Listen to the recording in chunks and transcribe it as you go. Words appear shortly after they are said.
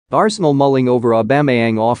Arsenal mulling over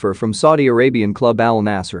Aubameyang offer from Saudi Arabian club Al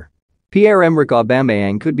Nassr. Pierre-Emerick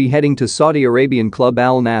Aubameyang could be heading to Saudi Arabian club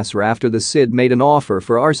Al Nassr after the Cid made an offer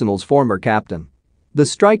for Arsenal's former captain. The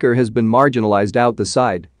striker has been marginalised out the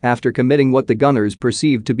side after committing what the Gunners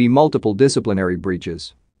perceived to be multiple disciplinary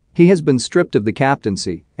breaches. He has been stripped of the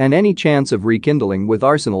captaincy, and any chance of rekindling with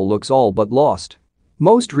Arsenal looks all but lost.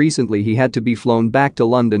 Most recently he had to be flown back to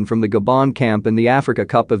London from the Gabon camp in the Africa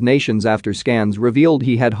Cup of Nations after scans revealed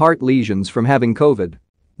he had heart lesions from having COVID.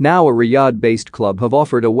 Now a Riyadh-based club have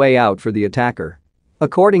offered a way out for the attacker.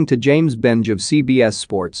 According to James Benge of CBS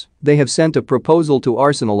Sports, they have sent a proposal to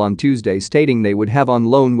Arsenal on Tuesday stating they would have on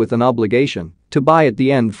loan with an obligation to buy at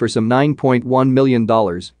the end for some $9.1 million,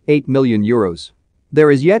 €8 million. There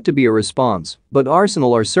is yet to be a response, but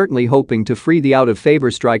Arsenal are certainly hoping to free the out-of-favour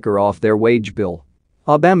striker off their wage bill.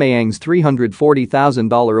 Aubameyang's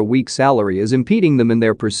 $340,000 a week salary is impeding them in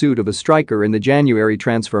their pursuit of a striker in the January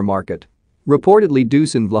transfer market. Reportedly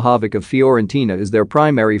Dusan Vlahovic of Fiorentina is their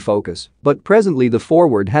primary focus, but presently the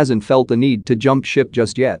forward hasn't felt the need to jump ship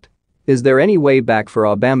just yet. Is there any way back for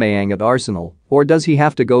Aubameyang at Arsenal, or does he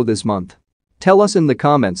have to go this month? Tell us in the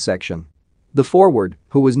comments section. The forward,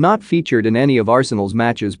 who was not featured in any of Arsenal's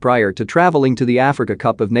matches prior to travelling to the Africa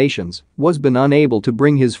Cup of Nations, was been unable to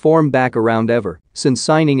bring his form back around ever since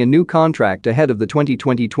signing a new contract ahead of the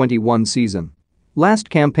 2020-21 season. Last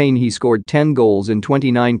campaign he scored 10 goals in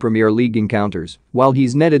 29 Premier League encounters, while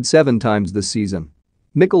he's netted 7 times this season.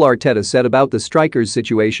 Mikel Arteta said about the striker's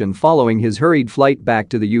situation following his hurried flight back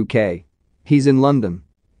to the UK. He's in London.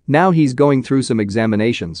 Now he's going through some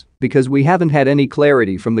examinations because we haven't had any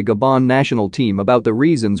clarity from the Gabon national team about the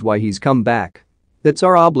reasons why he's come back. It's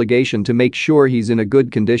our obligation to make sure he's in a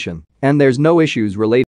good condition and there's no issues related